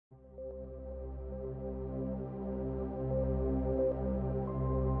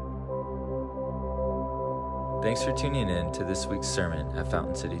Thanks for tuning in to this week's sermon at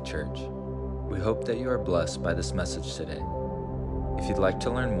Fountain City Church. We hope that you are blessed by this message today. If you'd like to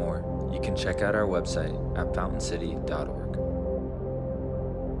learn more, you can check out our website at fountaincity.org.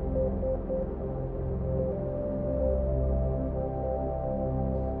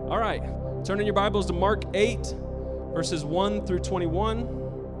 All right, turn in your Bibles to Mark 8, verses 1 through 21.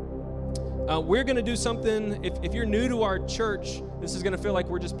 We're going to do something, if you're new to our church, this is going to feel like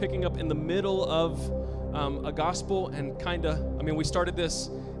we're just picking up in the middle of a gospel and we started this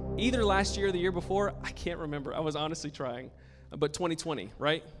either last year or the year before. I can't remember. I was honestly trying. But 2020,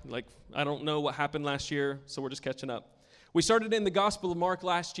 right? I don't know what happened last year, so we're just catching up. We started in the Gospel of Mark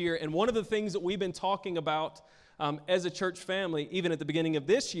last year, and one of the things that we've been talking about as a church family, even at the beginning of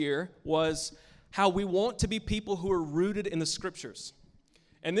this year, was how we want to be people who are rooted in the Scriptures.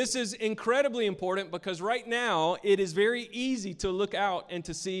 And this is incredibly important because right now it is very easy to look out and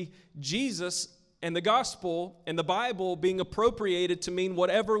to see Jesus and the gospel and the Bible being appropriated to mean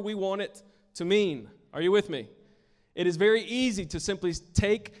whatever we want it to mean. Are you with me? It is very easy to simply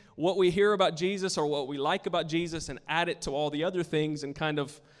take what we hear about Jesus or what we like about Jesus and add it to all the other things and kind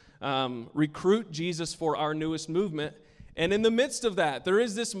of recruit Jesus for our newest movement. And in the midst of that, there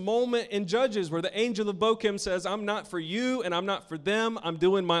is this moment in Judges where the angel of Bochim says, I'm not for you and I'm not for them. I'm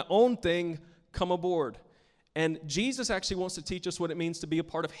doing my own thing. Come aboard. And Jesus actually wants to teach us what it means to be a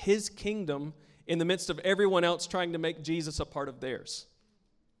part of his kingdom in the midst of everyone else trying to make Jesus a part of theirs.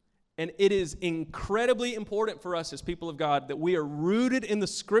 And it is incredibly important for us as people of God that we are rooted in the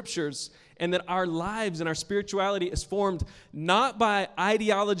Scriptures and that our lives and our spirituality is formed not by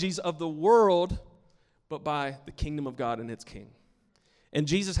ideologies of the world, but by the kingdom of God and its King. And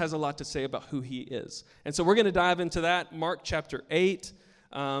Jesus has a lot to say about who he is. And so we're going to dive into that. Mark chapter 8.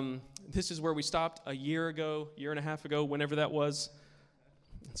 This is where we stopped a year and a half ago, whenever that was.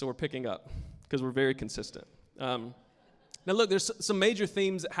 So we're picking up because we're very consistent. Now look, there's some major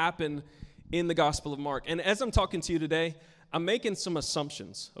themes that happen in the Gospel of Mark. And as I'm talking to you today, I'm making some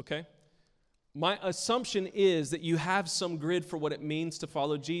assumptions, okay? My assumption is that you have some grid for what it means to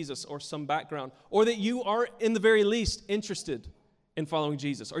follow Jesus or some background, or that you are, in the very least, interested in following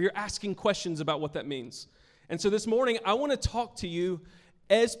Jesus, or you're asking questions about what that means. And so this morning, I want to talk to you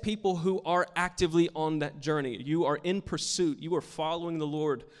as people who are actively on that journey. You are in pursuit. You are following the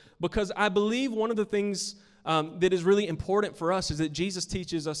Lord. Because I believe one of the things that is really important for us is that Jesus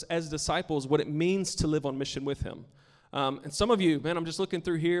teaches us as disciples what it means to live on mission with him. And some of you, man, I'm just looking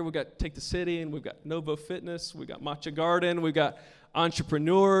through here. We've got Take the City, and we've got Novo Fitness. We've got Matcha Garden. We've got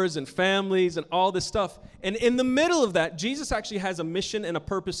entrepreneurs and families and all this stuff. And in the middle of that, Jesus actually has a mission and a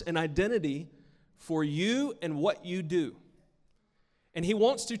purpose and identity for you and what you do. And he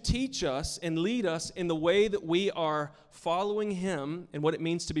wants to teach us and lead us in the way that we are following him and what it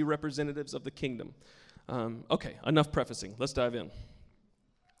means to be representatives of the kingdom. Okay, enough prefacing. Let's dive in.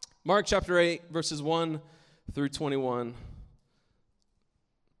 Mark chapter 8, verses 1 through 21.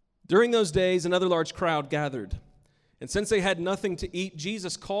 During those days, another large crowd gathered. And since they had nothing to eat,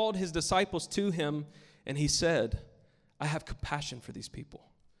 Jesus called his disciples to him, and he said, I have compassion for these people.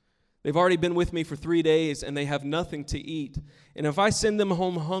 They've already been with me for 3 days, and they have nothing to eat. And if I send them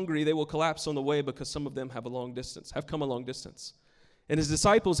home hungry, they will collapse on the way because some of them have come a long distance. And his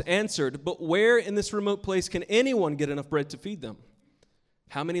disciples answered, but where in this remote place can anyone get enough bread to feed them?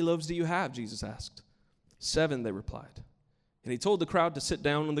 How many loaves do you have? Jesus asked. 7, they replied. And he told the crowd to sit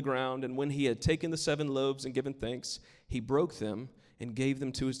down on the ground, and when he had taken the 7 loaves and given thanks, he broke them and gave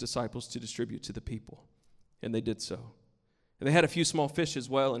them to his disciples to distribute to the people. And they did so. And they had a few small fish as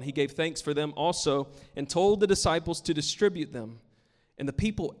well, and he gave thanks for them also and told the disciples to distribute them. And the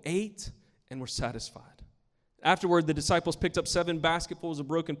people ate and were satisfied. Afterward, the disciples picked up 7 basketfuls of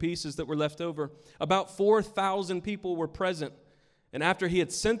broken pieces that were left over. About 4,000 people were present. And after he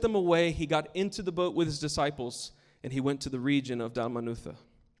had sent them away, he got into the boat with his disciples, and he went to the region of Dalmanutha.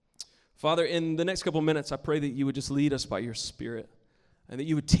 Father, in the next couple minutes, I pray that you would just lead us by your Spirit, and that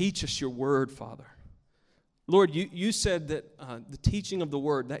you would teach us your word, Father. Lord, you said that the teaching of the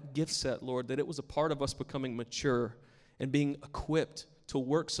word, that gift set, Lord, that it was a part of us becoming mature and being equipped to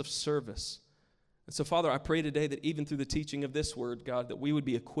works of service. And so, Father, I pray today that even through the teaching of this word, God, that we would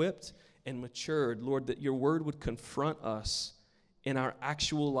be equipped and matured, Lord, that your word would confront us in our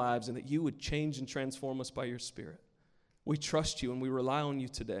actual lives, and that you would change and transform us by your Spirit. We trust you and we rely on you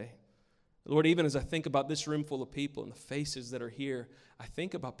today. Lord, even as I think about this room full of people and the faces that are here, I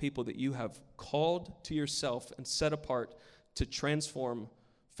think about people that you have called to yourself and set apart to transform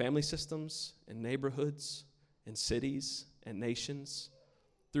family systems and neighborhoods and cities and nations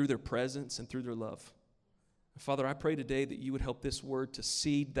through their presence and through their love. Father, I pray today that you would help this word to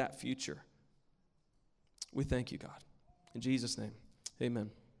seed that future. We thank you, God. In Jesus' name, amen.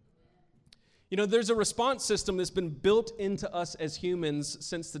 You know, there's a response system that's been built into us as humans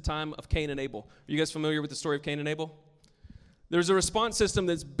since the time of Cain and Abel. Are you guys familiar with the story of Cain and Abel? There's a response system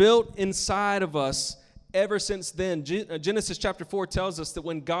that's built inside of us ever since then. Genesis chapter 4 tells us that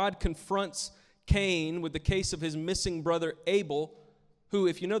when God confronts Cain with the case of his missing brother Abel, who,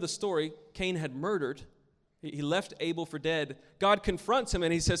 if you know the story, Cain had murdered. He left Abel for dead. God confronts him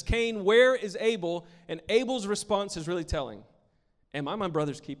and he says, Cain, where is Abel? And Abel's response is really telling. Am I my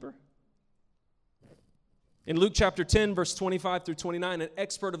brother's keeper? In Luke chapter 10, verse 25 through 29, an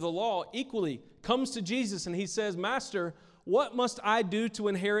expert of the law equally comes to Jesus and he says, Master, what must I do to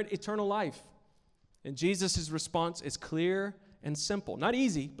inherit eternal life? And Jesus' response is clear and simple. Not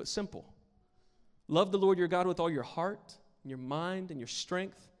easy, but simple. Love the Lord your God with all your heart, and your mind, and your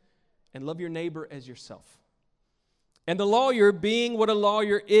strength, and love your neighbor as yourself. And the lawyer, being what a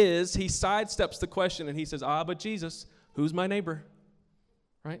lawyer is, he sidesteps the question and he says, but Jesus, who's my neighbor?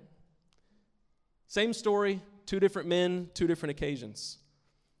 Right? Same story, two different men, two different occasions.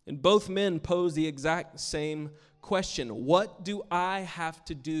 And both men pose the exact same question. What do I have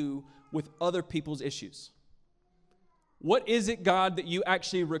to do with other people's issues? What is it, God, that you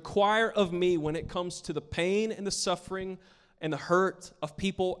actually require of me when it comes to the pain and the suffering and the hurt of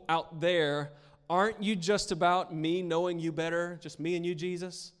people out there? Aren't you just about me knowing you better, just me and you,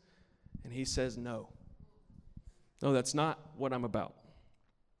 Jesus? And he says, no. No, that's not what I'm about.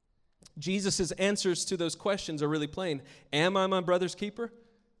 Jesus' answers to those questions are really plain. Am I my brother's keeper?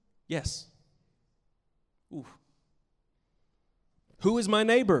 Yes. Ooh. Who is my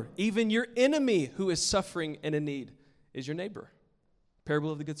neighbor? Even your enemy who is suffering and in need is your neighbor.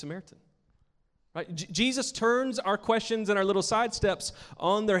 Parable of the Good Samaritan. Right? Jesus turns our questions and our little sidesteps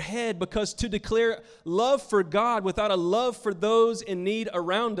on their head, because to declare love for God without a love for those in need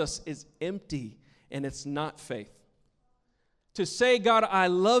around us is empty, and it's not faith. To say, God, I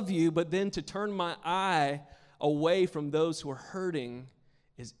love you, but then to turn my eye away from those who are hurting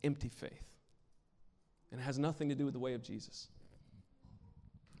is empty faith. And it has nothing to do with the way of Jesus.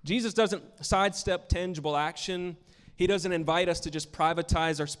 Jesus doesn't sidestep tangible action. He doesn't invite us to just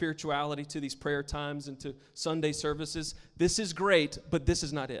privatize our spirituality to these prayer times and to Sunday services. This is great, but this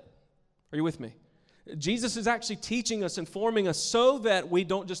is not it. Are you with me? Jesus is actually teaching us and forming us so that we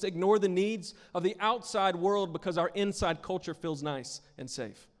don't just ignore the needs of the outside world because our inside culture feels nice and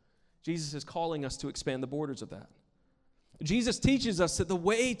safe. Jesus is calling us to expand the borders of that. Jesus teaches us that the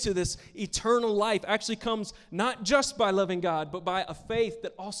way to this eternal life actually comes not just by loving God, but by a faith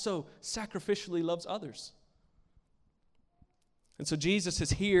that also sacrificially loves others. And so Jesus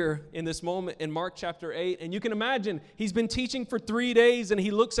is here in this moment in Mark chapter 8, and you can imagine he's been teaching for 3 days, and he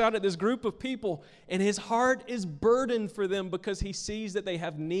looks out at this group of people, and his heart is burdened for them because he sees that they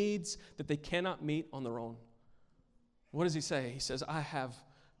have needs that they cannot meet on their own. What does he say? He says, I have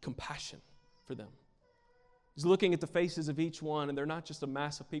compassion for them. He's looking at the faces of each one, and they're not just a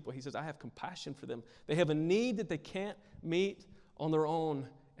mass of people. He says, I have compassion for them. They have a need that they can't meet on their own,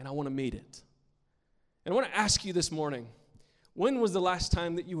 and I want to meet it. And I want to ask you this morning, when was the last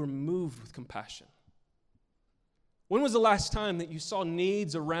time that you were moved with compassion? When was the last time that you saw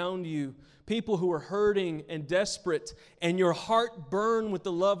needs around you, people who are hurting and desperate, and your heart burned with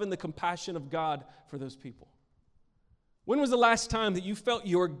the love and the compassion of God for those people? When was the last time that you felt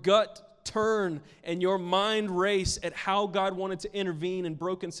your gut turn and your mind race at how God wanted to intervene in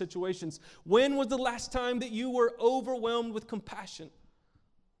broken situations? When was the last time that you were overwhelmed with compassion?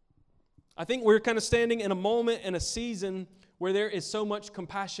 I think we're kind of standing in a moment and a season where there is so much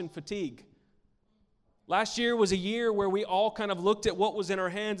compassion fatigue. Last year was a year where we all kind of looked at what was in our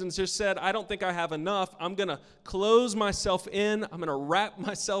hands and just said, I don't think I have enough. I'm going to close myself in. I'm going to wrap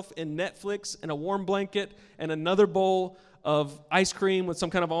myself in Netflix and a warm blanket and another bowl of ice cream with some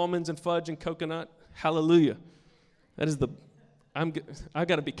kind of almonds and fudge and coconut. Hallelujah. That is I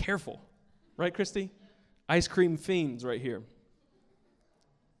got to be careful. Right, Christy? Ice cream fiends right here.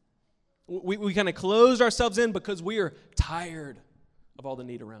 We kind of closed ourselves in because we are tired of all the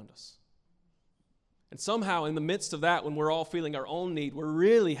need around us. And somehow in the midst of that, when we're all feeling our own need, we're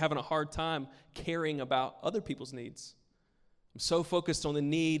really having a hard time caring about other people's needs. I'm so focused on the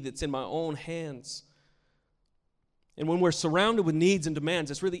need that's in my own hands. And when we're surrounded with needs and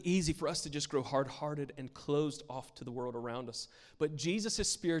demands, it's really easy for us to just grow hard-hearted and closed off to the world around us. But Jesus'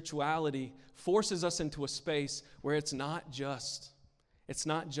 spirituality forces us into a space where it's not just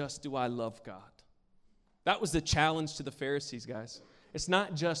do I love God. That was the challenge to the Pharisees, guys. It's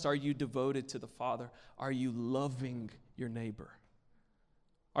not just are you devoted to the Father, are you loving your neighbor?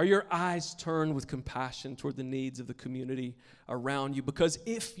 Are your eyes turned with compassion toward the needs of the community around you? Because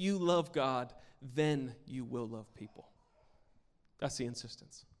if you love God, then you will love people. That's the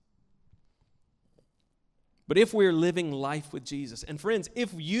insistence. But if we're living life with Jesus, and friends,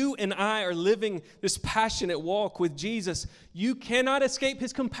 if you and I are living this passionate walk with Jesus, you cannot escape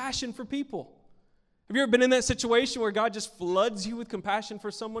his compassion for people. Have you ever been in that situation where God just floods you with compassion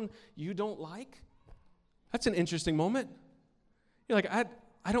for someone you don't like? That's an interesting moment. You're like,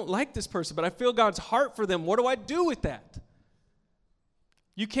 I don't like this person, but I feel God's heart for them. What do I do with that?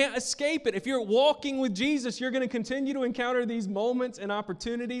 You can't escape it. If you're walking with Jesus, you're going to continue to encounter these moments and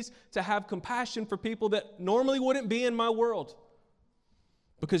opportunities to have compassion for people that normally wouldn't be in my world,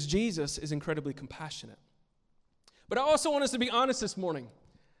 because Jesus is incredibly compassionate. But I also want us to be honest this morning.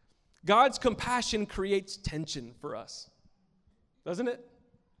 God's compassion creates tension for us, doesn't it?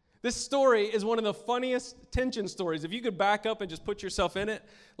 This story is one of the funniest tension stories. If you could back up and just put yourself in it,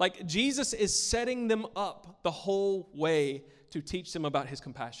 like Jesus is setting them up the whole way to teach them about his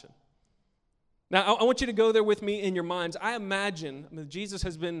compassion. Now, I want you to go there with me in your minds. I imagine Jesus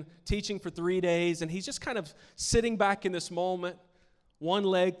has been teaching for 3 days, and he's just kind of sitting back in this moment, one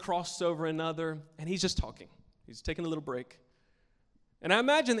leg crossed over another, and he's just talking. He's taking a little break. And I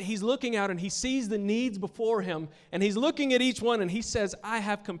imagine that he's looking out and he sees the needs before him, and he's looking at each one and he says, I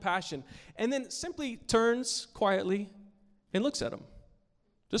have compassion. And then simply turns quietly and looks at them.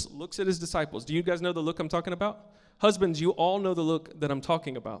 Just looks at his disciples. Do you guys know the look I'm talking about? Husbands, you all know the look that I'm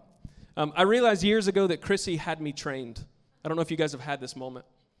talking about. I realized years ago that Chrissy had me trained. I don't know if you guys have had this moment.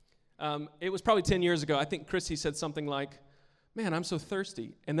 It was probably 10 years ago. I think Chrissy said something like, man, I'm so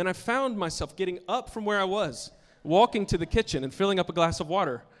thirsty. And then I found myself getting up from where I was, walking to the kitchen and filling up a glass of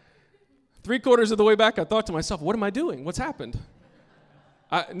water. 3/4 of the way back, I thought to myself, what am I doing? What's happened?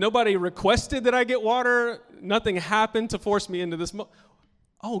 Nobody requested that I get water. Nothing happened to force me into this.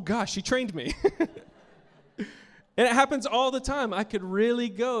 Oh, gosh, she trained me. And it happens all the time. I could really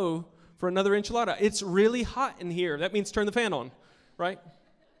go for another enchilada. It's really hot in here. That means turn the fan on, right?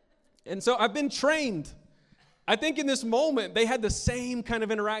 And so I've been trained. I think in this moment, they had the same kind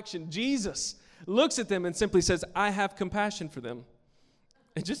of interaction. Jesus looks at them and simply says, I have compassion for them.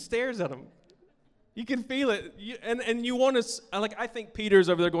 And just stares at them. You can feel it. And you want to, like, I think Peter's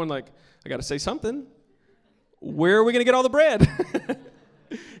over there going like, I got to say something. Where are we going to get all the bread?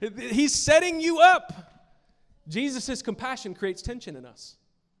 He's setting you up. Jesus' compassion creates tension in us.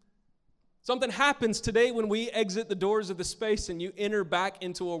 Something happens today when we exit the doors of the space and you enter back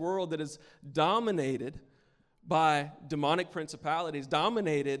into a world that is dominated by demonic principalities,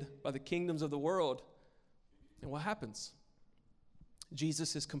 dominated by the kingdoms of the world. And what happens?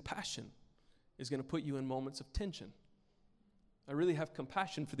 Jesus' compassion is going to put you in moments of tension. I really have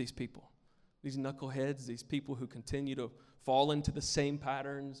compassion for these people, these knuckleheads, these people who continue to fall into the same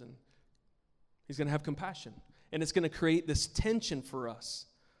patterns, and he's going to have compassion. And it's going to create this tension for us.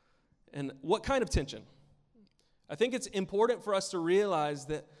 And what kind of tension? I think it's important for us to realize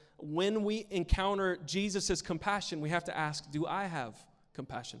that when we encounter Jesus' compassion, we have to ask, do I have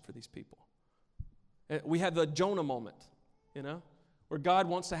compassion for these people? We have the Jonah moment, where God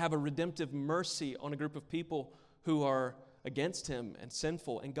wants to have a redemptive mercy on a group of people who are against him and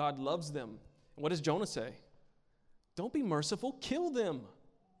sinful, and God loves them. And what does Jonah say? Don't be merciful, kill them.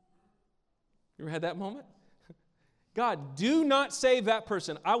 You ever had that moment? God, do not save that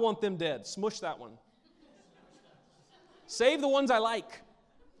person. I want them dead. Smush that one. Save the ones I like.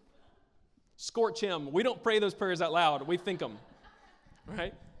 Scorch him. We don't pray those prayers out loud. We think them,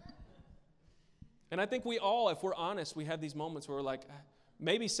 right? And I think we all, if we're honest, we have these moments where we're like,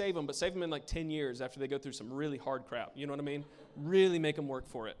 maybe save them, but save them in like 10 years after they go through some really hard crap. You know what I mean? Really make them work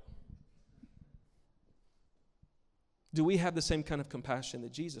for it. Do we have the same kind of compassion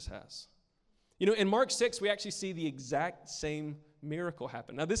that Jesus has? In Mark 6, we actually see the exact same miracle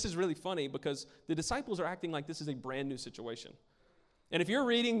happen. Now, this is really funny because the disciples are acting like this is a brand new situation. And if you're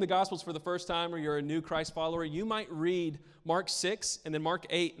reading the Gospels for the first time or you're a new Christ follower, you might read Mark 6 and then Mark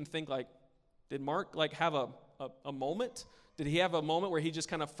 8 and think like, did Mark have a moment? Did he have a moment where he just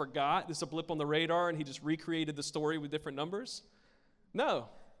kind of forgot? This is a blip on the radar and he just recreated the story with different numbers? No,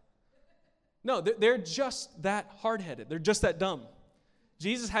 they're just that hard-headed. They're just that dumb.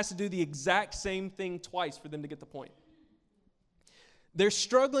 Jesus has to do the exact same thing twice for them to get the point. They're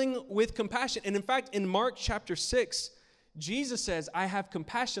struggling with compassion. And in fact, in Mark chapter 6, Jesus says, I have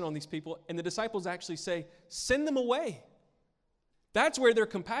compassion on these people. And the disciples actually say, send them away. That's where their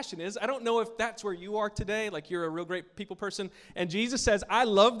compassion is. I don't know if that's where you are today, like you're a real great people person. And Jesus says, I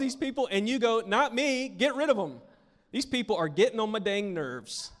love these people. And you go, not me, get rid of them. These people are getting on my dang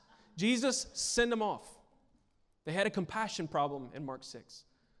nerves. Jesus, send them off. They had a compassion problem in Mark 6.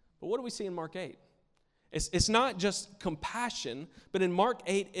 But what do we see in Mark 8? It's not just compassion, but in Mark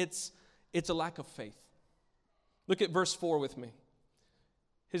 8, it's It's a lack of faith. Look at verse 4 with me.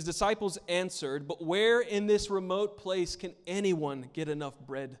 His disciples answered, "But where in this remote place can anyone get enough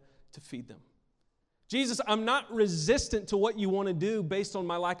bread to feed them?" Jesus, I'm not resistant to what you want to do based on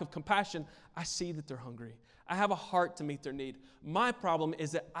my lack of compassion. I see that they're hungry. I have a heart to meet their need. My problem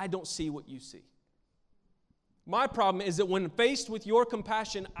is that I don't see what you see. My problem is that when faced with your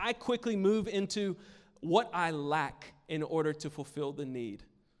compassion, I quickly move into what I lack in order to fulfill the need.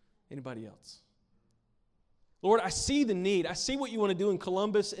 Anybody else? Lord, I see the need. I see what you want to do in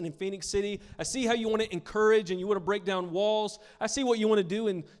Columbus and in Phoenix City. I see how you want to encourage and you want to break down walls. I see what you want to do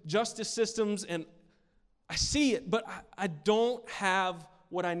in justice systems, and I see it, but I don't have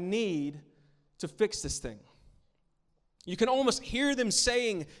what I need to fix this thing. You can almost hear them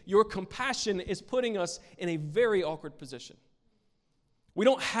saying, your compassion is putting us in a very awkward position. We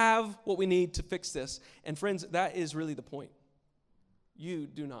don't have what we need to fix this. And friends, that is really the point. You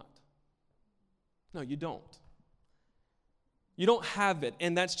do not. No, you don't. You don't have it,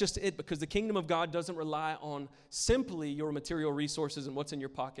 and that's just it, because the kingdom of God doesn't rely on simply your material resources and what's in your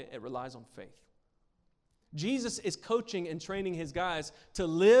pocket. It relies on faith. Jesus is coaching and training his guys to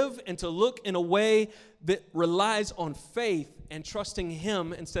live and to look in a way that relies on faith and trusting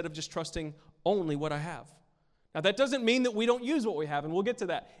him instead of just trusting only what I have. Now, that doesn't mean that we don't use what we have, and we'll get to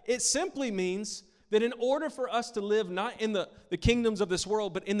that. It simply means that in order for us to live not in the kingdoms of this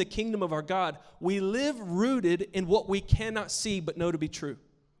world, but in the kingdom of our God, we live rooted in what we cannot see but know to be true.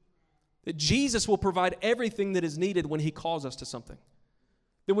 That Jesus will provide everything that is needed when he calls us to something.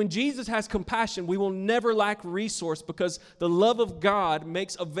 That when Jesus has compassion, we will never lack resource, because the love of God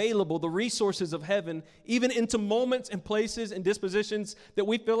makes available the resources of heaven, even into moments and places and dispositions that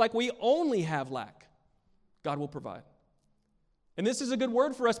we feel like we only have lack. God will provide. And this is a good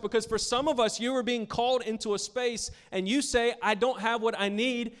word for us, because for some of us, you are being called into a space and you say, I don't have what I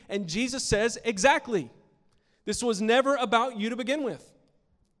need. And Jesus says, exactly. This was never about you to begin with.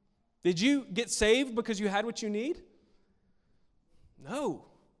 Did you get saved because you had what you need? No.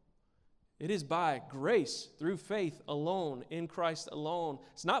 It is by grace, through faith alone, in Christ alone.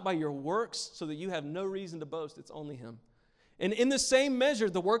 It's not by your works, so that you have no reason to boast. It's only him. And in the same measure,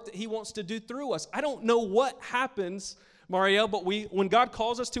 the work that he wants to do through us. I don't know what happens, Marielle, but when God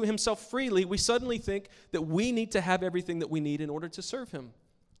calls us to himself freely, we suddenly think that we need to have everything that we need in order to serve him.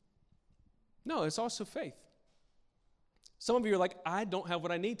 No, it's also faith. Some of you are like, I don't have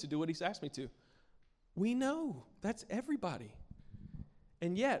what I need to do what he's asked me to. We know. That's everybody.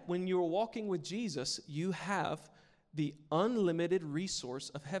 And yet, when you're walking with Jesus, you have the unlimited resource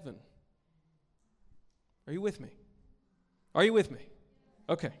of heaven. Are you with me? Are you with me?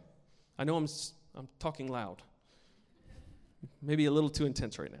 Okay. I know I'm talking loud. Maybe a little too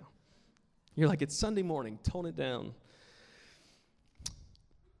intense right now. You're like, it's Sunday morning. Tone it down.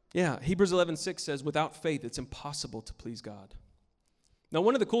 Yeah, Hebrews 11:6 says, without faith, it's impossible to please God. Now,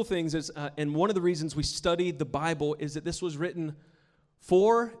 one of the cool things is, and one of the reasons we study the Bible is that this was written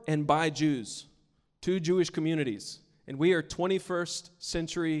for and by Jews, two Jewish communities. And we are 21st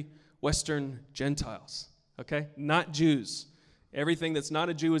century Western Gentiles, okay? Not Jews. Everything that's not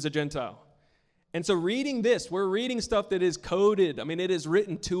a Jew is a Gentile. And so reading this, we're reading stuff that is coded. I mean, it is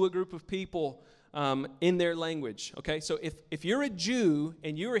written to a group of people in their language, okay? So if you're a Jew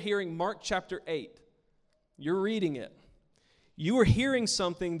and you are hearing Mark chapter 8, you're reading it, you are hearing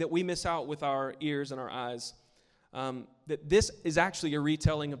something that we miss out with our ears and our eyes. That this is actually a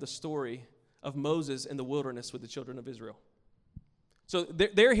retelling of the story of Moses in the wilderness with the children of Israel. So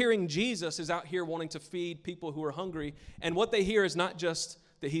they're hearing Jesus is out here wanting to feed people who are hungry, and what they hear is not just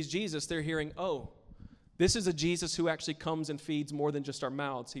that he's Jesus. They're hearing, oh, this is a Jesus who actually comes and feeds more than just our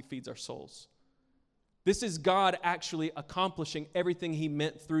mouths. He feeds our souls. This is God actually accomplishing everything he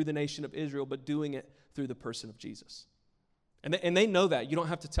meant through the nation of Israel, but doing it through the person of Jesus. And they know that. You don't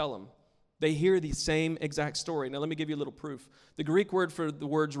have to tell them. They hear the same exact story. Now, let me give you a little proof. The Greek word for the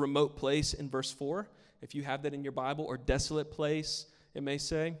words remote place in verse 4, if you have that in your Bible, or desolate place, it may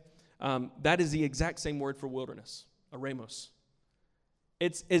say, that is the exact same word for wilderness, eremos.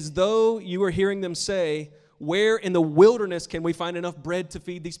 It's as though you are hearing them say, where in the wilderness can we find enough bread to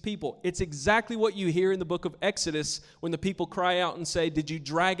feed these people? It's exactly what you hear in the book of Exodus when the people cry out and say, did you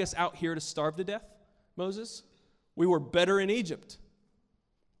drag us out here to starve to death, Moses? We were better in Egypt.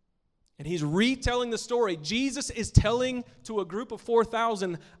 And he's retelling the story. Jesus is telling to a group of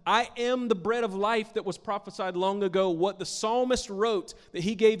 4,000, I am the bread of life that was prophesied long ago. What the psalmist wrote, that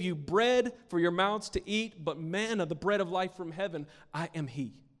he gave you bread for your mouths to eat, but manna, the bread of life from heaven, I am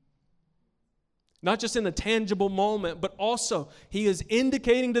he. Not just in a tangible moment, but also he is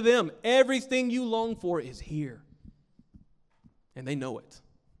indicating to them, everything you long for is here. And they know it.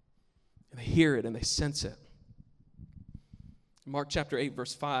 And they hear it and they sense it. Mark chapter 8,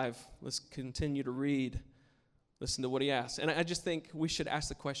 verse 5. Let's continue to read. Listen to what he asks. And I just think we should ask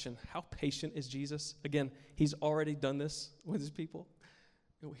the question, how patient is Jesus? Again, he's already done this with his people.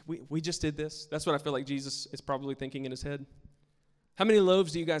 We just did this. That's what I feel like Jesus is probably thinking in his head. How many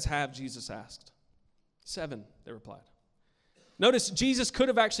loaves do you guys have, Jesus asked. 7, they replied. Notice, Jesus could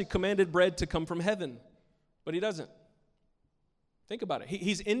have actually commanded bread to come from heaven, but he doesn't. Think about it.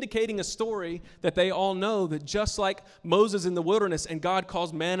 He's indicating a story that they all know, that just like Moses in the wilderness and God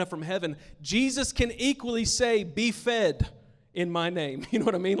calls manna from heaven, Jesus can equally say, be fed in my name. You know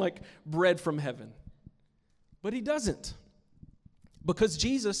what I mean? Like bread from heaven. But he doesn't. Because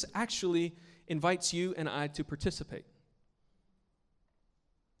Jesus actually invites you and I to participate.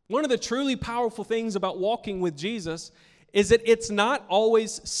 One of the truly powerful things about walking with Jesus is that it's not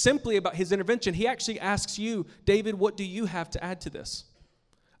always simply about his intervention. He actually asks you, David, what do you have to add to this?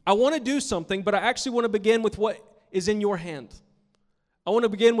 I want to do something, but I actually want to begin with what is in your hand. I want to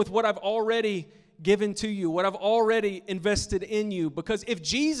begin with what I've already given to you, what I've already invested in you. Because if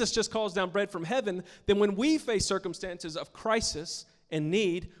Jesus just calls down bread from heaven, then when we face circumstances of crisis and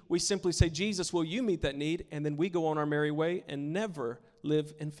need, we simply say, Jesus, will you meet that need? And then we go on our merry way and never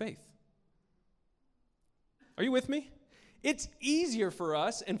live in faith. Are you with me? It's easier for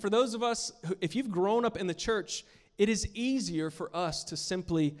us, and for those of us, if you've grown up in the church, it is easier for us to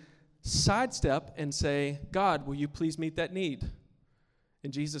simply sidestep and say, God, will you please meet that need?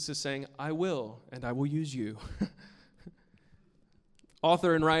 And Jesus is saying, I will, and I will use you.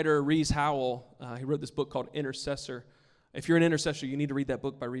 Author and writer Rees Howell, he wrote this book called Intercessor. If you're an intercessor, you need to read that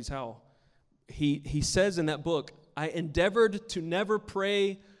book by Rees Howell. He says in that book, I endeavored to never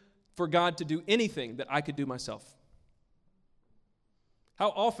pray for God to do anything that I could do myself. How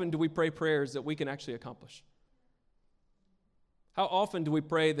often do we pray prayers that we can actually accomplish? How often do we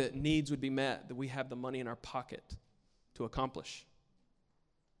pray that needs would be met, that we have the money in our pocket to accomplish?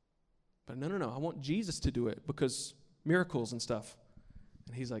 But no, I want Jesus to do it because miracles and stuff.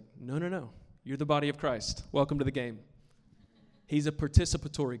 And he's like, no, you're the body of Christ. Welcome to the game. He's a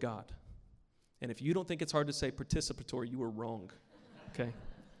participatory God. And if you don't think it's hard to say participatory, you are wrong, okay?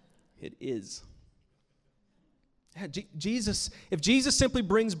 It is. Yeah, if Jesus simply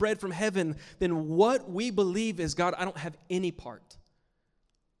brings bread from heaven, then what we believe is, God, I don't have any part.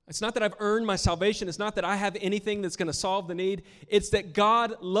 It's not that I've earned my salvation. It's not that I have anything that's going to solve the need. It's that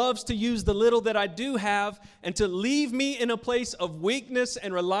God loves to use the little that I do have and to leave me in a place of weakness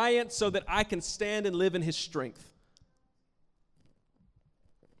and reliance so that I can stand and live in his strength.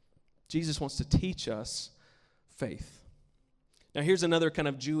 Jesus wants to teach us faith. Now, here's another kind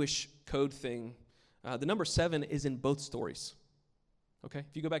of Jewish code thing. The number 7 is in both stories. Okay?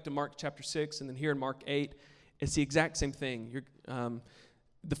 If you go back to Mark chapter 6 and then here in Mark 8, it's the exact same thing.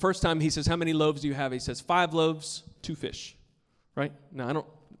 The first time he says, how many loaves do you have? He says, 5 loaves, 2 fish. Right? Now, I don't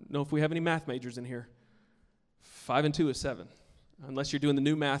know if we have any math majors in here. 5 and 2 is 7. Unless you're doing the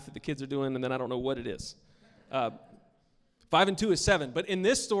new math that the kids are doing, and then I don't know what it is. 5 and 2 is 7. But in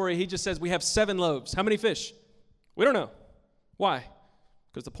this story, he just says we have 7 loaves. How many fish? We don't know. Why?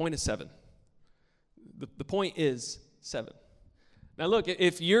 Because the point is 7. The point is 7. Now look,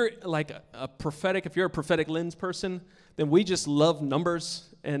 if you're like if you're a prophetic lens person, then we just love numbers,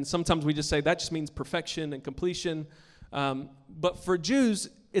 and sometimes we just say that just means perfection and completion. But for Jews,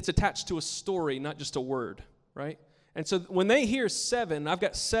 it's attached to a story, not just a word, right? And so when they hear 7, I've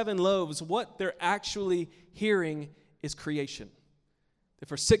got 7 loaves, what they're actually hearing is creation. That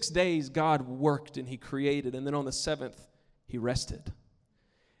for 6 days, God worked and he created, and then on the 7th, he rested.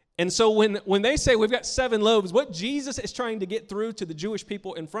 And so when they say we've got 7 loaves, what Jesus is trying to get through to the Jewish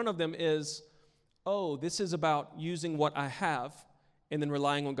people in front of them is, oh, this is about using what I have and then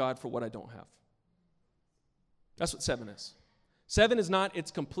relying on God for what I don't have. That's what 7 is. 7 is not it's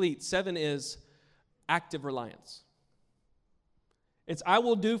complete. 7 is active reliance. It's I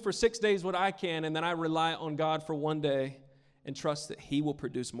will do for 6 days what I can, and then I rely on God for one day and trust that he will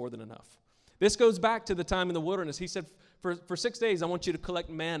produce more than enough. This goes back to the time in the wilderness. He said, for 6 days, I want you to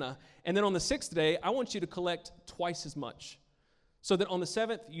collect manna. And then on the 6th day, I want you to collect twice as much. So that on the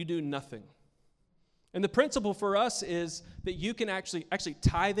 7th, you do nothing. And the principle for us is that you can actually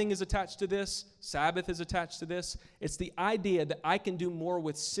tithing is attached to this. Sabbath is attached to this. It's the idea that I can do more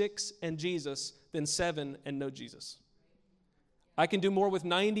with 6 and Jesus than 7 and no Jesus. I can do more with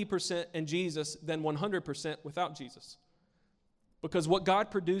 90% and Jesus than 100% without Jesus. Because what God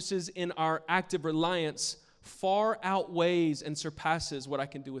produces in our active reliance far outweighs and surpasses what I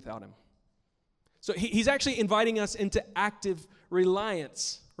can do without him. So he's actually inviting us into active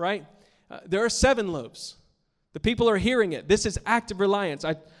reliance, right? There are 7 loaves. The people are hearing it. This is active reliance.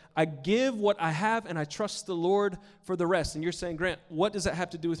 I give what I have and I trust the Lord for the rest. And you're saying, Grant, what does that have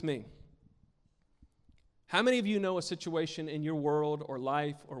to do with me? How many of you know a situation in your world or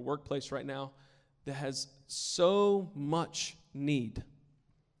life or workplace right now that has so much need?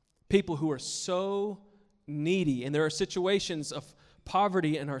 People who are so needy, and there are situations of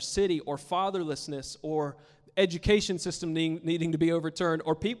poverty in our city or fatherlessness or education system needing to be overturned,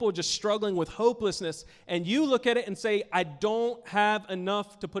 or people just struggling with hopelessness, and you look at it and say, I don't have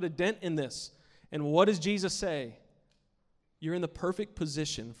enough to put a dent in this. And what does Jesus say? You're in the perfect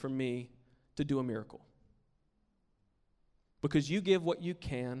position for me to do a miracle. Because you give what you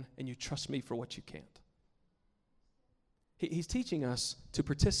can, and you trust me for what you can't. He's teaching us to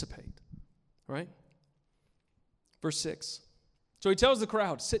participate, right? Verse 6. So he tells the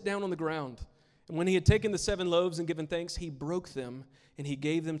crowd, sit down on the ground. And when he had taken the 7 loaves and given thanks, he broke them, and he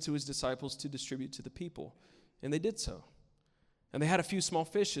gave them to his disciples to distribute to the people. And they did so. And they had a few small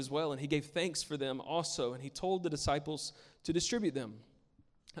fish as well, and he gave thanks for them also, and he told the disciples to distribute them.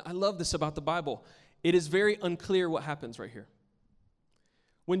 I love this about the Bible. It is very unclear what happens right here.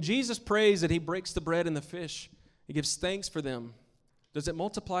 When Jesus prays that he breaks the bread and the fish, he gives thanks for them. Does it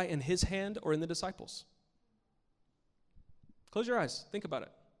multiply in his hand or in the disciples? Close your eyes. Think about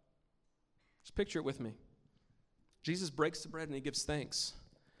it. Just picture it with me. Jesus breaks the bread and he gives thanks.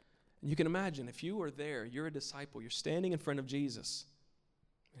 And you can imagine, if you are there, you're a disciple, you're standing in front of Jesus,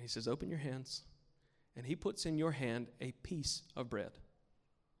 and he says, open your hands, and he puts in your hand a piece of bread,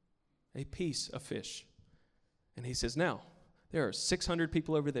 a piece of fish. And he says, now, there are 600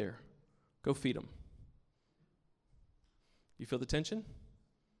 people over there. Go feed them. You feel the tension?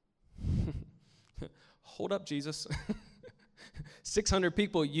 Hold up, Jesus. 600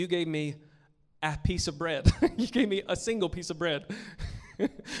 people, you gave me a piece of bread. You gave me a single piece of bread.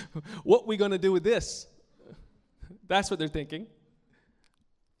 What we going to do with this? That's what they're thinking.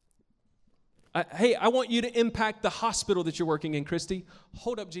 Hey, I want you to impact the hospital that you're working in, Christy.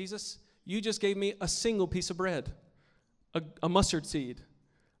 Hold up, Jesus. You just gave me a single piece of bread, a mustard seed.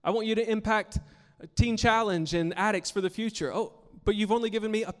 I want you to impact a Teen Challenge and addicts for the future. Oh, but you've only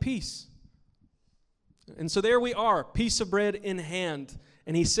given me a piece. And so there we are, piece of bread in hand.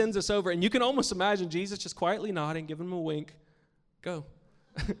 And he sends us over. And you can almost imagine Jesus just quietly nodding, giving him a wink. Go.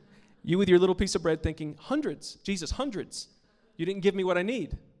 You with your little piece of bread thinking, hundreds. Jesus, hundreds. You didn't give me what I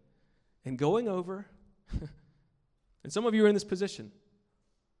need. And going over. And some of you are in this position.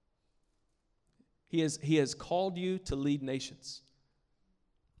 He has called you to lead nations.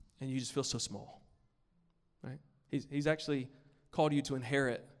 And you just feel so small. Right? He's actually called you to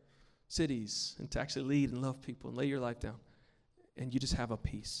inherit cities and to actually lead and love people and lay your life down. And you just have a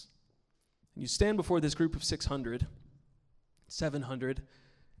peace. And you stand before this group of 600, 700,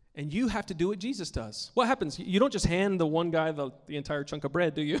 and you have to do what Jesus does. What happens? You don't just hand the one guy the entire chunk of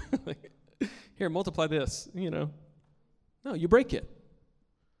bread, do you? Like, here, multiply this, No, you break it.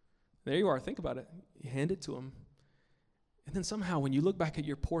 There you are. Think about it. You hand it to him. And then somehow when you look back at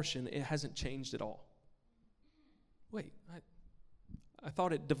your portion, it hasn't changed at all. Wait, I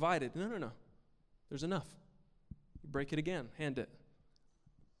thought it divided. No. There's enough. You break it again. Hand it.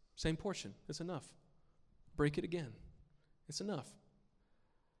 Same portion. It's enough. Break it again. It's enough.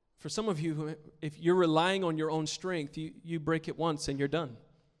 For some of you, if you're relying on your own strength, you break it once and you're done.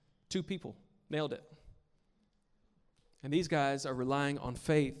 2 people. Nailed it. And these guys are relying on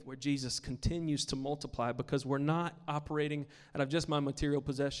faith where Jesus continues to multiply because we're not operating out of just my material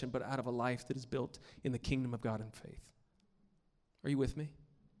possession, but out of a life that is built in the kingdom of God in faith. Are you with me?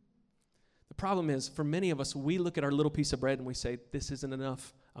 The problem is, for many of us, we look at our little piece of bread and we say, this isn't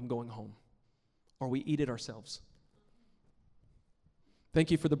enough, I'm going home. Or we eat it ourselves.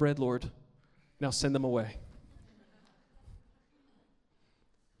 Thank you for the bread, Lord. Now send them away.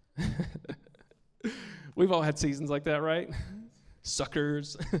 We've all had seasons like that, right?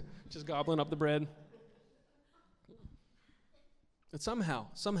 Suckers, just gobbling up the bread. But somehow,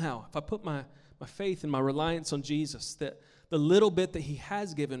 if I put my faith and my reliance on Jesus, that the little bit that he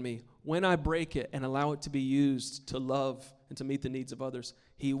has given me, when I break it and allow it to be used to love and to meet the needs of others,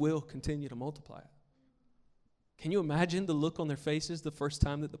 he will continue to multiply it. Can you imagine the look on their faces the first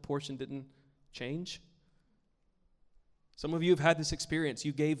time that the portion didn't change? Some of you have had this experience.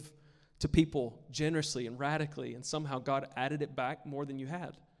 You gave to people generously and radically, and somehow God added it back more than you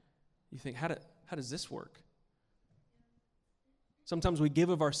had. You think, how does this work? Sometimes we give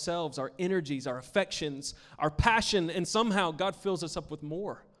of ourselves, our energies, our affections, our passion, and somehow God fills us up with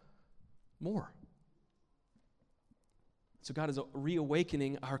more. More. So God is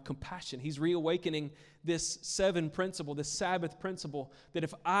reawakening our compassion. He's reawakening this 7 principle, this Sabbath principle, that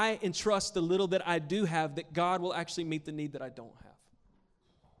if I entrust the little that I do have, that God will actually meet the need that I don't have.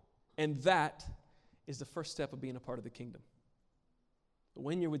 And that is the first step of being a part of the kingdom. But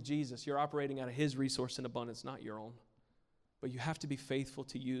when you're with Jesus, you're operating out of his resource and abundance, not your own. But you have to be faithful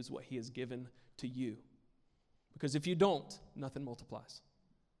to use what he has given to you. Because if you don't, nothing multiplies.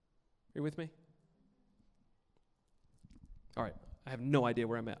 Are you with me? All right. I have no idea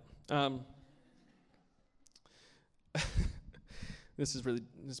where I'm at. This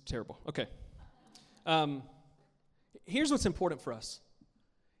is terrible. Okay. Here's what's important for us.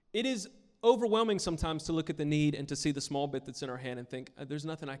 It is overwhelming sometimes to look at the need and to see the small bit that's in our hand and think, there's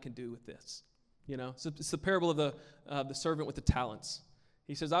nothing I can do with this. You know, so it's the parable of the servant with the talents.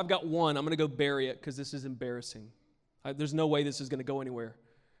 He says, I've got one. I'm going to go bury it because this is embarrassing. There's no way this is going to go anywhere.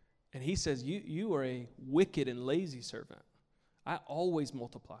 And he says, you are a wicked and lazy servant. I always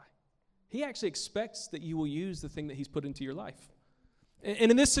multiply. He actually expects that you will use the thing that he's put into your life.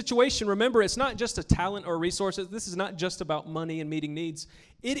 And in this situation, remember, it's not just a talent or a resource. This is not just about money and meeting needs.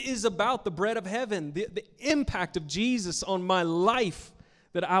 It is about the bread of heaven, the impact of Jesus on my life,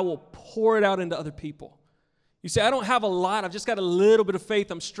 that I will pour it out into other people. You say, I don't have a lot. I've just got a little bit of faith.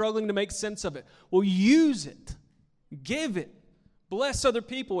 I'm struggling to make sense of it. Well, use it. Give it. Bless other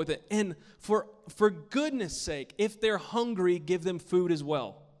people with it. And for goodness sake, if they're hungry, give them food as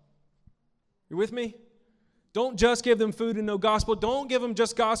well. You with me? Don't just give them food and no gospel. Don't give them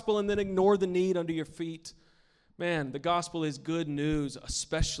just gospel and then ignore the need under your feet. Man, the gospel is good news,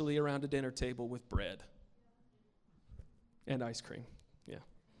 especially around a dinner table with bread and ice cream. Yeah.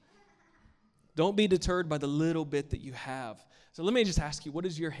 Don't be deterred by the little bit that you have. So let me just ask you, what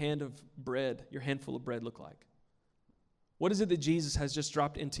does your hand of bread, your handful of bread look like? What is it that Jesus has just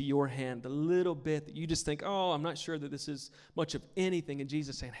dropped into your hand? The little bit that you just think, oh, I'm not sure that this is much of anything. And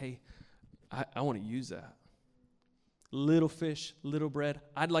Jesus saying, hey, I want to use that. Little fish, little bread.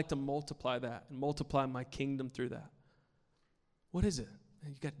 I'd like to multiply that and multiply my kingdom through that. What is it?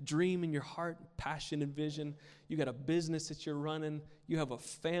 You got dream in your heart, passion and vision. You got a business that you're running. You have a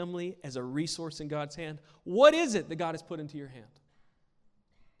family as a resource in God's hand. What is it that God has put into your hand?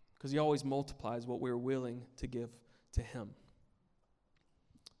 Because he always multiplies what we're willing to give to him.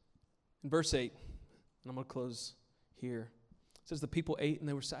 In verse 8, and I'm going to close here, it says the people ate and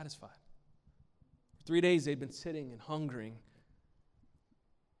they were satisfied. For 3 days they'd been sitting and hungering,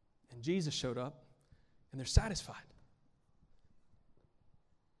 and Jesus showed up and they're satisfied.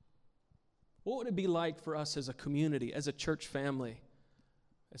 What would it be like for us as a community, as a church family,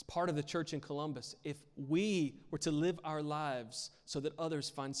 as part of the church in Columbus, if we were to live our lives so that others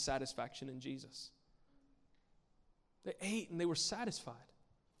find satisfaction in Jesus? They ate and they were satisfied.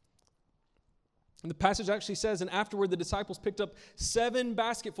 And the passage actually says, and afterward the disciples picked up 7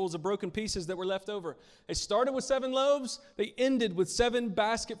 basketfuls of broken pieces that were left over. They started with 7 loaves. They ended with 7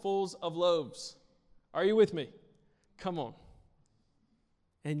 basketfuls of loaves. Are you with me? Come on.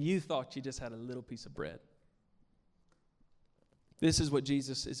 And you thought you just had a little piece of bread. This is what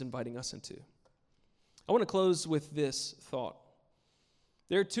Jesus is inviting us into. I want to close with this thought.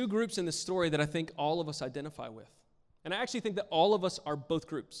 There are 2 groups in this story that I think all of us identify with. And I actually think that all of us are both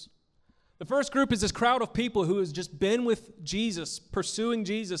groups. The first group is this crowd of people who has just been with Jesus, pursuing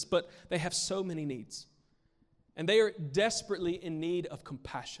Jesus, but they have so many needs. And they are desperately in need of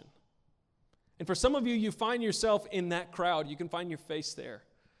compassion. And for some of you, you find yourself in that crowd. You can find your face there.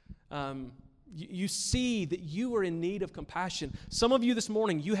 You see that you are in need of compassion. Some of you this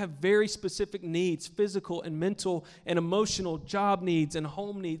morning, you have very specific needs, physical and mental and emotional, job needs and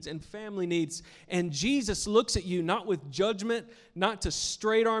home needs and family needs. And Jesus looks at you not with judgment, not to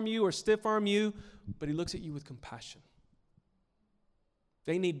straight arm you or stiff arm you, but he looks at you with compassion.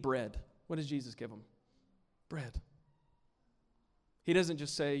 They need bread. What does Jesus give them? Bread. He doesn't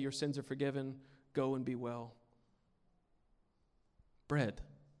just say, your sins are forgiven, go and be well. Bread.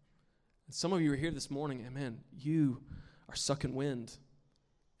 Some of you are here this morning, and man, you are sucking wind,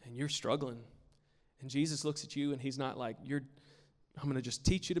 and you're struggling. And Jesus looks at you, and he's not like, I'm going to just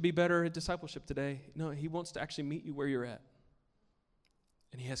teach you to be better at discipleship today. No, he wants to actually meet you where you're at.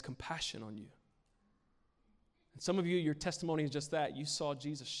 And he has compassion on you. And some of you, your testimony is just that. You saw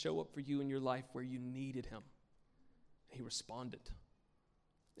Jesus show up for you in your life where you needed him. He responded.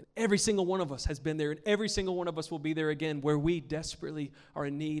 And every single one of us has been there, and every single one of us will be there again, where we desperately are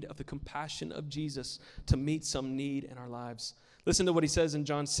in need of the compassion of Jesus to meet some need in our lives. Listen to what he says in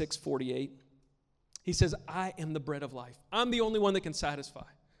John 6:48. He says, I am the bread of life. I'm the only one that can satisfy.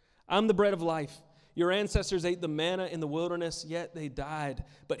 I'm the bread of life. Your ancestors ate the manna in the wilderness, yet they died.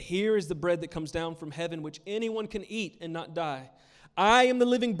 But here is the bread that comes down from heaven, which anyone can eat and not die. I am the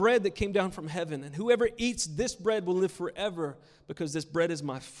living bread that came down from heaven, and whoever eats this bread will live forever, because this bread is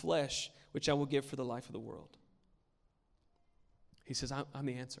my flesh, which I will give for the life of the world. He says, I'm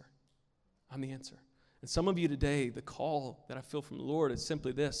the answer. I'm the answer. And some of you today, the call that I feel from the Lord is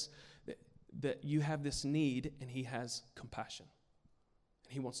simply this, that you have this need and he has compassion.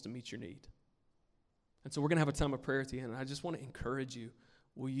 And he wants to meet your need. And so we're going to have a time of prayer at the end. And I just want to encourage you.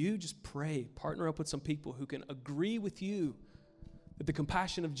 Will you just pray, partner up with some people who can agree with you that the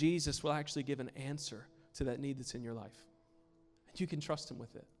compassion of Jesus will actually give an answer to that need that's in your life. And you can trust him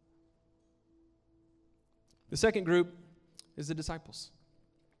with it. The second group is the disciples.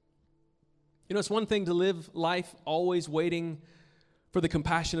 You know, it's one thing to live life always waiting for the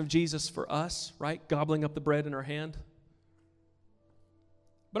compassion of Jesus for us, right? Gobbling up the bread in our hand.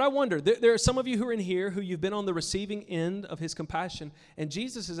 But I wonder, there are some of you who are in here who you've been on the receiving end of his compassion, and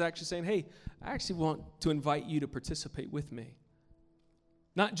Jesus is actually saying, hey, I actually want to invite you to participate with me.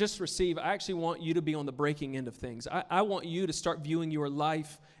 Not just receive, I actually want you to be on the breaking end of things. I want you to start viewing your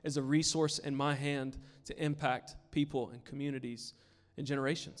life as a resource in my hand to impact people and communities and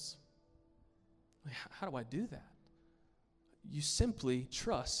generations. How do I do that? You simply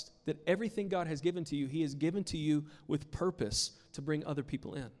trust that everything God has given to you, he has given to you with purpose to bring other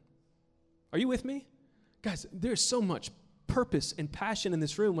people in. Are you with me? Guys, there's so much purpose and passion in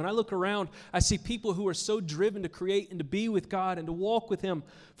this room. When I look around, I see people who are so driven to create and to be with God and to walk with him.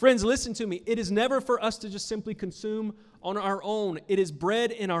 Friends, listen to me. It is never for us to just simply consume on our own. It is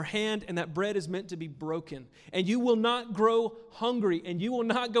bread in our hand, and that bread is meant to be broken. And you will not grow hungry, and you will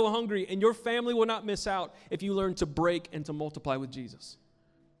not go hungry, and your family will not miss out if you learn to break and to multiply with Jesus.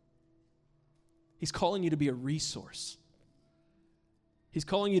 He's calling you to be a resource. He's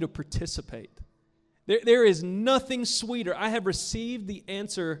calling you to participate. There is nothing sweeter. I have received the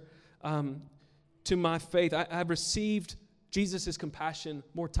answer to my faith. I have received Jesus' compassion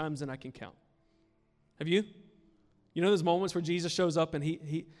more times than I can count. Have you? You know those moments where Jesus shows up and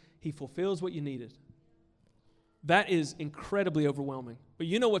he fulfills what you needed. That is incredibly overwhelming. But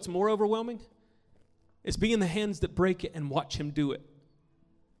you know what's more overwhelming? It's being in the hands that break it and watch him do it.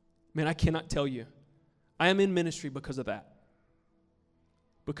 Man, I cannot tell you. I am in ministry because of that.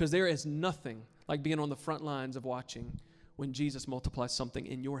 Because there is nothing like being on the front lines of watching when Jesus multiplies something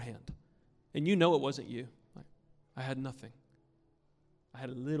in your hand. And you know it wasn't you. I had nothing. I had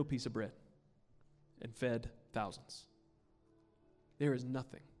a little piece of bread and fed thousands. There is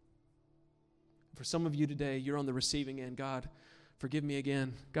nothing. For some of you today, you're on the receiving end. God, forgive me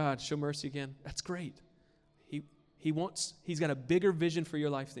again. God, show mercy again. That's great. He's got a bigger vision for your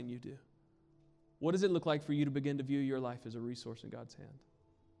life than you do. What does it look like for you to begin to view your life as a resource in God's hand?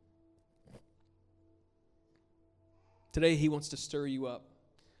 Today, he wants to stir you up.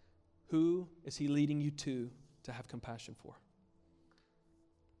 Who is he leading you to have compassion for?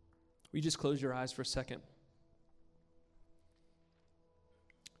 Will you just close your eyes for a second?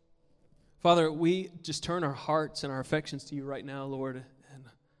 Father, we just turn our hearts and our affections to you right now, Lord. And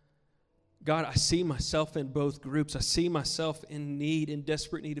God, I see myself in both groups. I see myself in need, in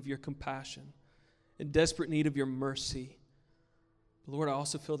desperate need of your compassion, in desperate need of your mercy. Lord, I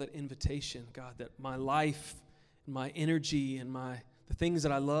also feel that invitation, God, that my life, my energy, and the things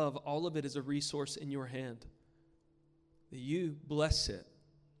that I love, all of it is a resource in your hand. That you bless it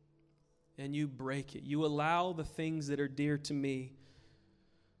and you break it. You allow the things that are dear to me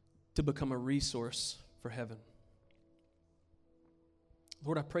to become a resource for heaven.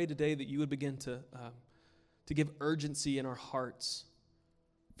 Lord, I pray today that you would begin to give urgency in our hearts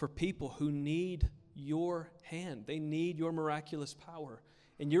for people who need your hand. They need your miraculous power.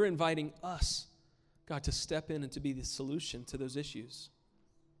 And you're inviting us, God, to step in and to be the solution to those issues.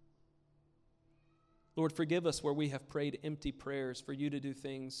 Lord, forgive us where we have prayed empty prayers for you to do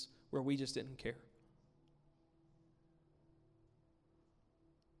things where we just didn't care.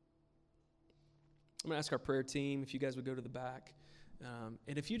 I'm going to ask our prayer team if you guys would go to the back.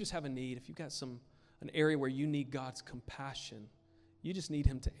 And if you just have a need, if you've got an area where you need God's compassion, you just need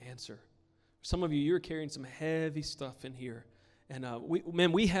him to answer. Some of you, you're carrying some heavy stuff in here. And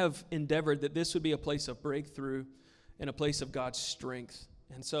we have endeavored that this would be a place of breakthrough and a place of God's strength.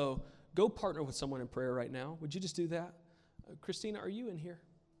 And so go partner with someone in prayer right now. Would you just do that? Christina, are you in here?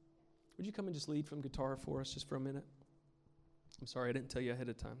 Would you come and just lead from guitar for us just for a minute? I'm sorry, I didn't tell you ahead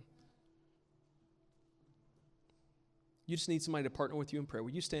of time. You just need somebody to partner with you in prayer.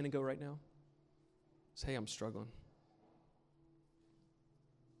 Will you stand and go right now? Say, hey, I'm struggling.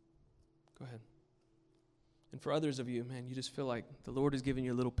 Go ahead. And for others of you, man, you just feel like the Lord is giving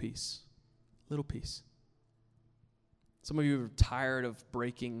you a little peace. Little peace. Some of you are tired of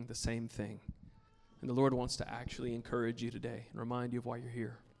breaking the same thing. And the Lord wants to actually encourage you today and remind you of why you're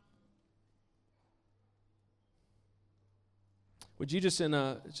here. Would you just, in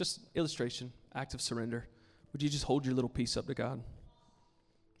just illustration, act of surrender, would you just hold your little piece up to God?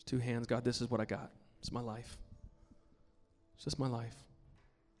 There's two hands. God, this is what I got. It's my life. It's just my life.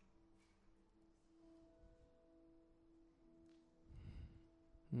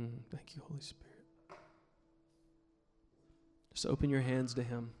 Thank you, Holy Spirit. Just open your hands to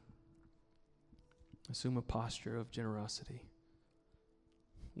Him. Assume a posture of generosity.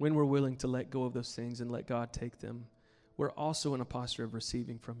 When we're willing to let go of those things and let God take them, we're also in a posture of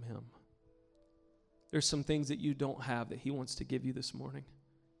receiving from Him. There's some things that you don't have that He wants to give you this morning.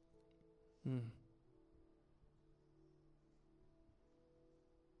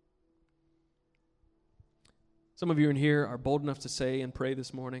 Some of you in here are bold enough to say and pray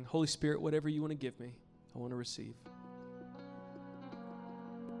this morning, Holy Spirit, whatever you want to give me, I want to receive.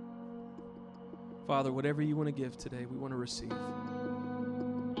 Father, whatever you want to give today, we want to receive.